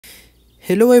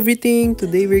Hello everything,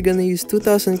 today we're gonna use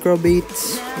 2000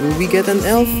 crawbaits. Will we get an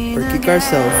elf or kick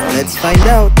ourselves? Let's find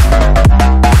out!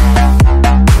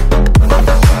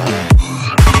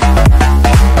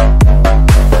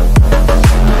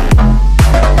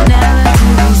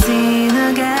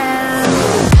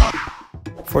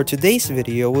 For today's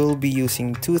video, we'll be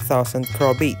using 2000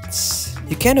 crawbaits.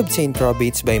 You can obtain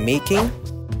crawbaits by making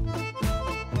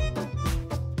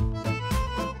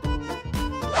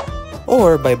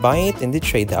or by buying it in the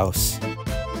trade house.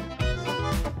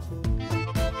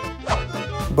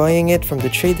 Buying it from the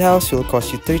trade house will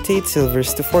cost you 38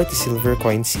 silvers to 40 silver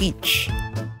coins each.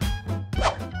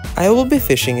 I will be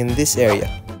fishing in this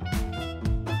area.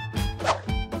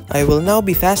 I will now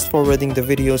be fast forwarding the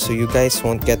video so you guys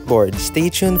won't get bored. Stay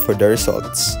tuned for the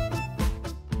results.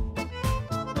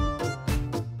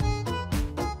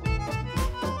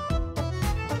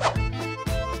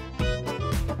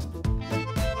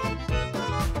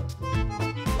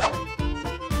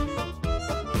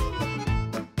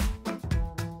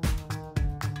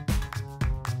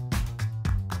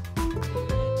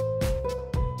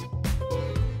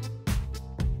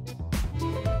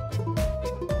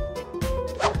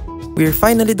 We're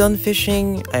finally done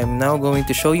fishing. I am now going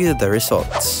to show you the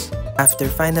results. After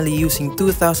finally using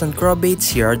 2000 crawbaits,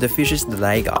 here are the fishes that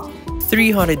I got.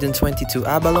 322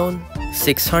 abalone,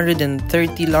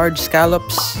 630 large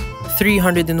scallops,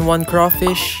 301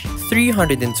 crawfish,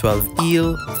 312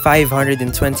 eel,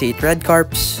 528 red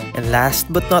carps, and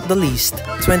last but not the least,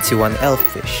 21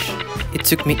 elffish. It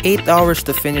took me 8 hours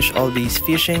to finish all these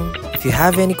fishing. If you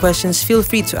have any questions, feel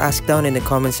free to ask down in the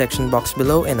comment section box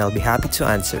below and I'll be happy to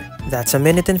answer. That's a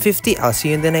minute and 50. I'll see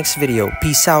you in the next video.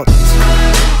 Peace out.